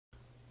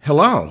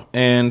Hello,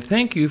 and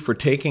thank you for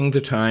taking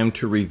the time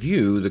to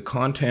review the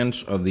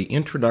contents of the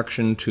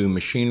Introduction to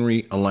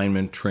Machinery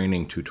Alignment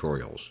Training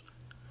tutorials.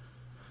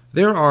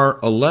 There are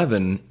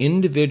 11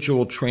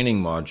 individual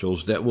training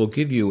modules that will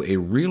give you a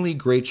really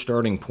great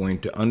starting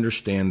point to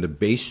understand the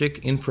basic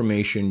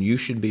information you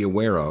should be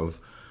aware of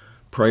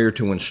prior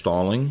to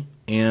installing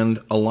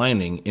and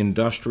aligning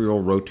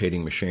industrial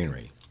rotating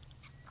machinery.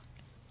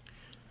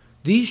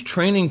 These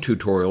training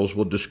tutorials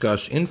will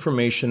discuss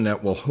information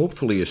that will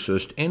hopefully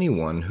assist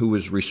anyone who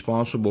is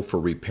responsible for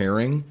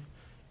repairing,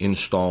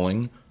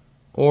 installing,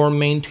 or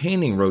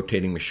maintaining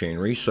rotating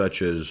machinery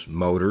such as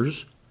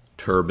motors,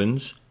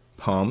 turbines,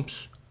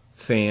 pumps,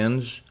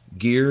 fans,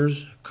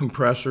 gears,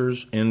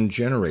 compressors, and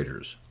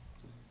generators.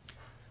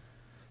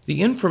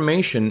 The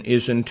information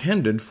is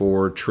intended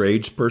for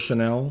trades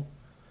personnel,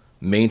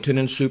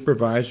 maintenance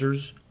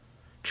supervisors,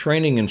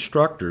 training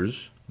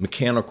instructors,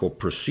 mechanical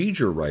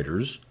procedure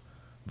writers,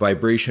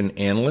 vibration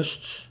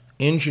analysts,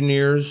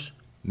 engineers,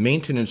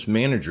 maintenance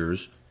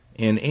managers,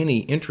 and any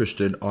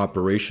interested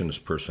operations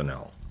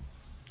personnel.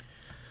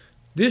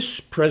 This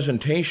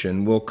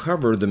presentation will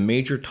cover the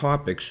major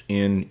topics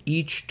in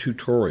each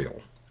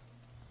tutorial.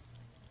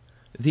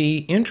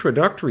 The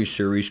introductory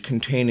series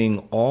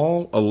containing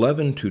all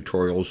 11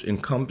 tutorials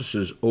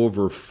encompasses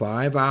over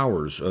 5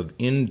 hours of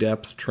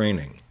in-depth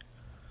training.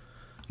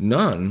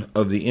 None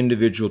of the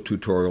individual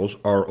tutorials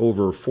are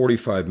over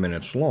 45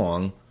 minutes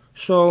long,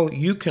 so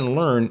you can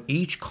learn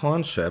each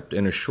concept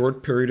in a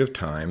short period of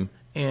time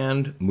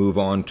and move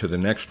on to the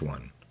next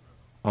one,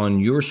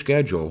 on your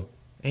schedule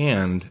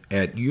and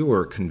at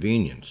your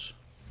convenience.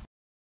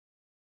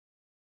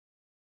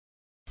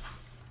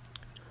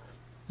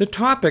 The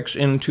topics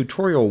in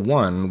Tutorial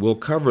 1 will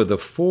cover the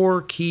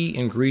 4 key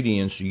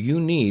ingredients you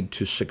need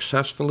to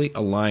successfully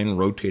align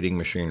rotating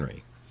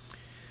machinery.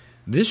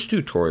 This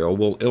tutorial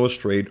will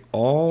illustrate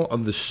all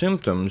of the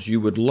symptoms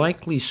you would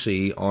likely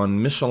see on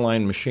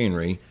misaligned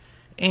machinery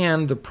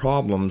and the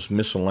problems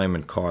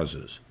misalignment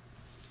causes.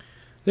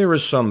 There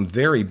is some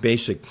very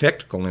basic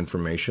technical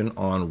information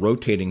on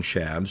rotating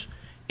shafts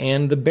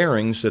and the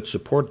bearings that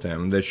support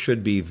them that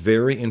should be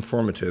very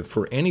informative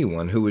for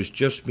anyone who is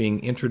just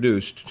being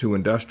introduced to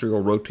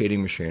industrial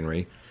rotating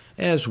machinery,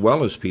 as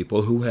well as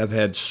people who have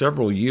had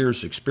several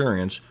years'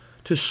 experience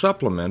to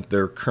supplement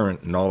their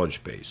current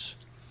knowledge base.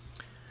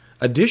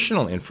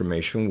 Additional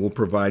information will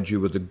provide you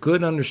with a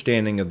good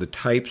understanding of the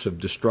types of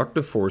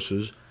destructive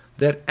forces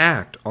that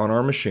act on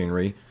our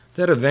machinery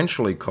that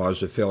eventually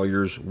cause the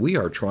failures we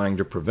are trying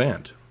to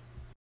prevent.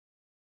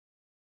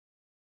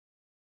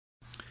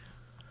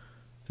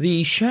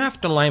 The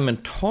Shaft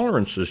Alignment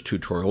Tolerances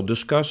tutorial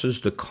discusses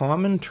the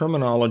common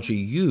terminology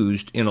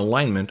used in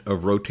alignment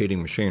of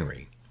rotating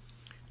machinery.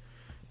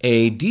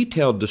 A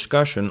detailed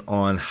discussion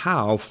on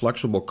how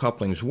flexible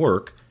couplings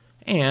work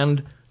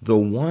and the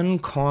one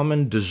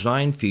common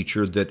design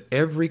feature that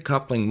every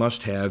coupling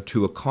must have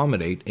to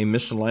accommodate a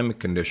misalignment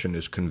condition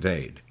is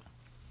conveyed.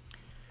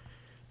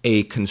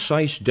 A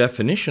concise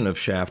definition of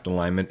shaft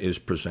alignment is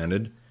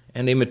presented,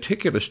 and a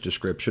meticulous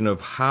description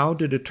of how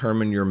to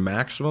determine your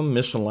maximum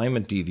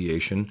misalignment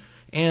deviation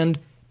and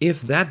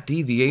if that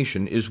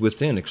deviation is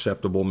within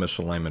acceptable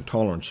misalignment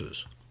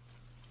tolerances.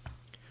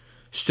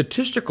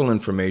 Statistical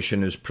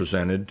information is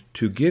presented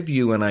to give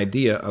you an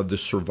idea of the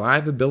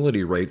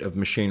survivability rate of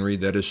machinery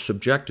that is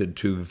subjected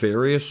to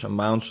various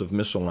amounts of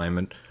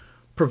misalignment,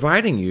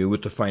 providing you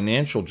with the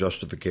financial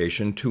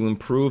justification to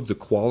improve the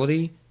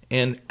quality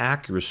and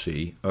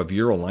accuracy of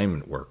your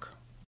alignment work.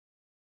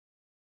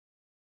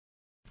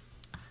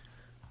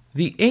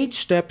 The 8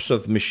 steps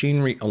of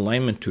machinery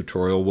alignment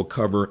tutorial will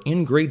cover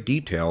in great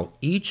detail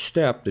each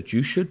step that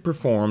you should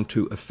perform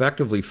to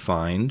effectively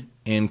find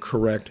and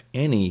correct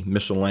any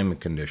misalignment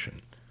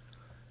condition.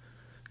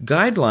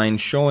 Guidelines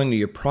showing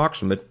the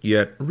approximate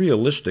yet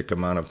realistic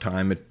amount of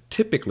time it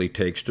typically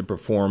takes to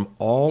perform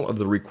all of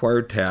the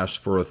required tasks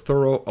for a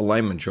thorough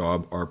alignment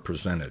job are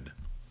presented.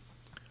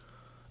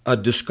 A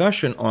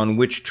discussion on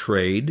which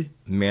trade,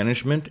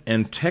 management,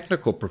 and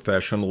technical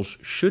professionals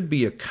should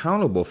be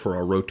accountable for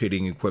our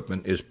rotating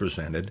equipment is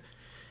presented,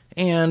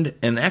 and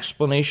an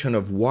explanation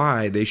of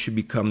why they should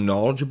become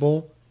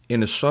knowledgeable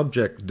in a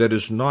subject that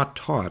is not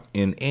taught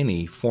in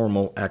any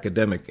formal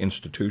academic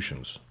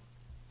institutions.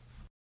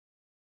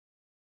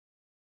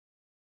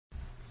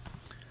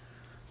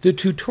 The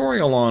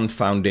tutorial on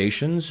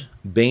foundations,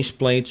 base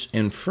plates,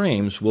 and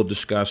frames will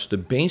discuss the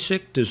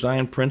basic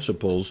design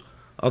principles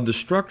of the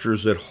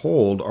structures that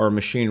hold our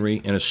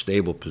machinery in a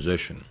stable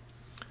position.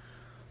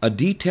 A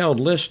detailed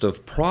list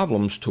of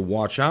problems to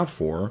watch out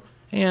for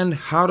and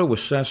how to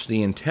assess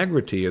the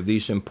integrity of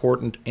these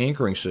important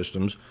anchoring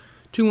systems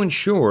to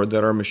ensure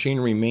that our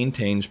machinery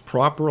maintains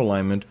proper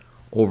alignment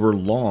over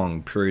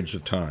long periods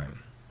of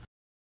time.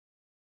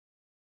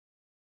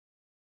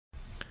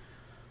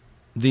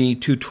 The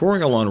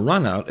tutorial on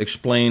runout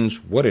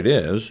explains what it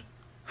is,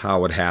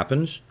 how it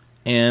happens,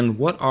 and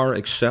what are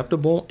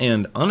acceptable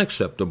and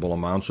unacceptable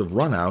amounts of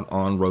runout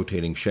on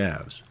rotating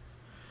shafts.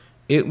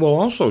 It will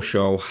also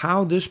show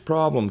how this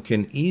problem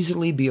can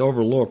easily be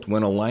overlooked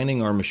when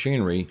aligning our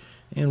machinery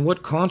and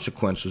what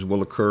consequences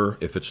will occur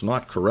if it's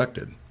not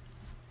corrected.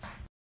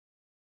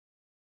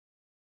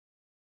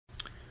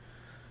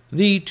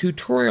 The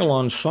tutorial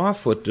on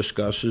Sawfoot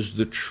discusses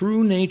the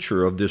true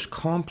nature of this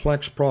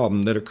complex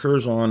problem that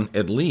occurs on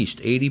at least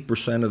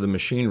 80% of the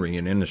machinery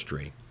in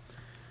industry.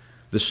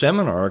 The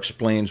seminar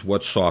explains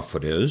what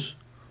Sawfoot is,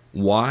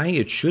 why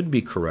it should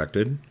be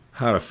corrected,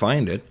 how to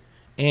find it,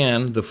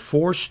 and the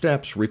 4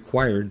 steps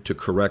required to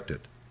correct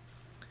it.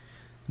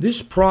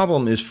 This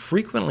problem is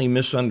frequently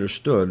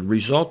misunderstood,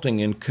 resulting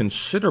in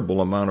considerable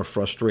amount of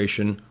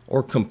frustration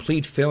or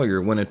complete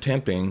failure when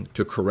attempting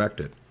to correct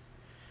it.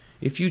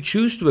 If you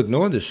choose to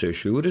ignore this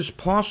issue, it is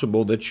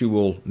possible that you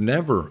will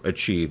never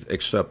achieve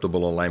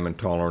acceptable alignment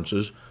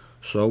tolerances,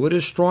 so it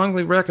is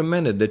strongly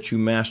recommended that you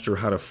master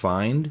how to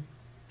find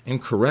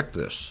and correct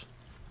this.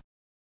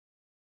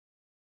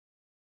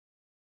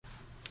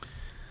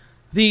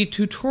 The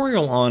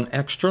tutorial on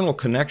external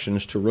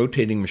connections to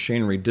rotating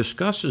machinery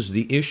discusses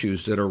the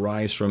issues that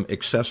arise from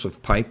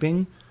excessive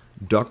piping,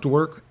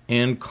 ductwork,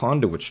 and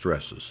conduit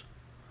stresses.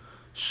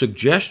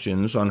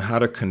 Suggestions on how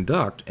to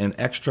conduct an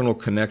external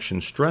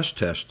connection stress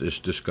test is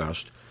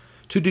discussed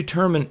to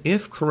determine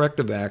if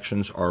corrective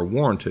actions are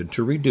warranted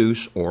to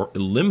reduce or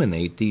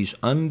eliminate these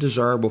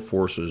undesirable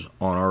forces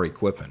on our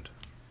equipment.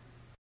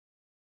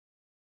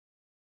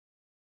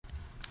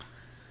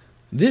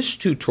 This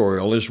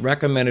tutorial is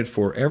recommended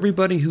for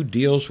everybody who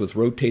deals with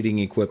rotating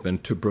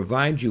equipment to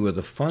provide you with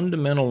a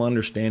fundamental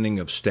understanding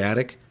of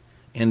static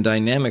and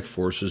dynamic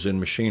forces in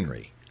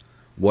machinery,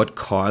 what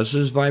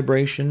causes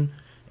vibration,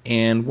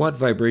 and what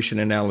vibration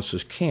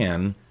analysis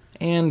can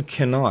and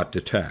cannot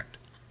detect.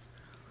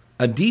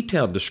 A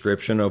detailed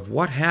description of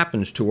what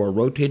happens to our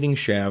rotating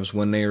shafts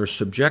when they are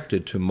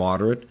subjected to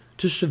moderate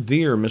to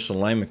severe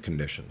misalignment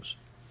conditions.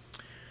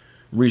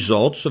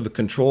 Results of a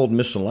controlled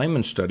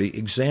misalignment study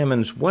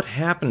examines what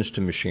happens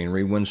to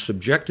machinery when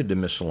subjected to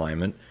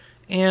misalignment,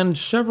 and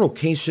several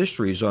case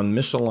histories on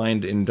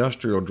misaligned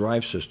industrial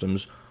drive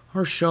systems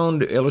are shown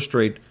to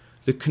illustrate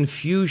the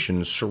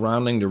confusion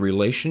surrounding the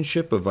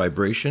relationship of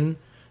vibration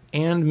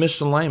and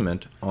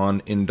misalignment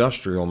on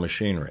industrial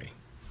machinery.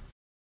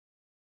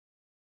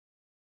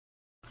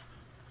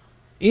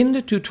 In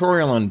the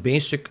tutorial on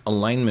basic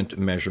alignment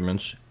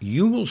measurements,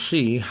 you will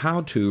see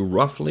how to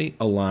roughly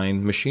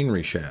align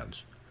machinery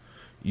shafts.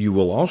 You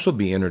will also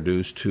be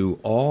introduced to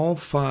all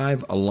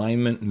 5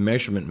 alignment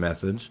measurement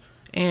methods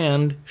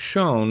and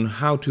shown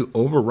how to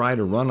override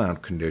a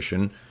runout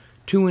condition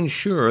to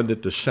ensure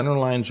that the center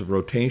lines of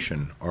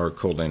rotation are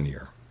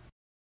collinear.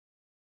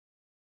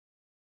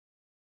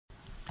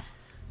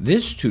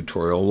 This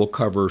tutorial will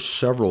cover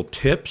several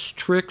tips,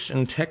 tricks,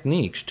 and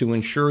techniques to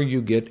ensure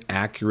you get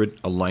accurate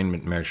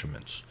alignment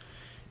measurements.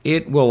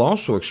 It will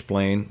also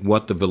explain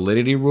what the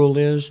validity rule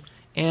is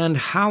and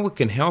how it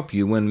can help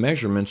you when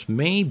measurements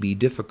may be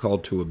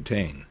difficult to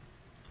obtain.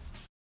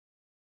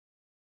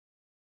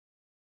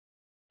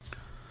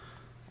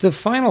 The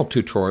final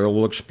tutorial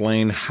will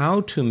explain how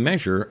to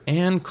measure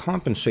and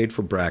compensate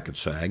for bracket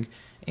sag,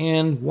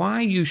 and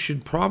why you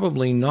should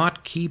probably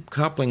not keep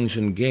couplings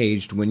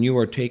engaged when you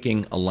are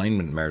taking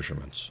alignment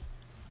measurements.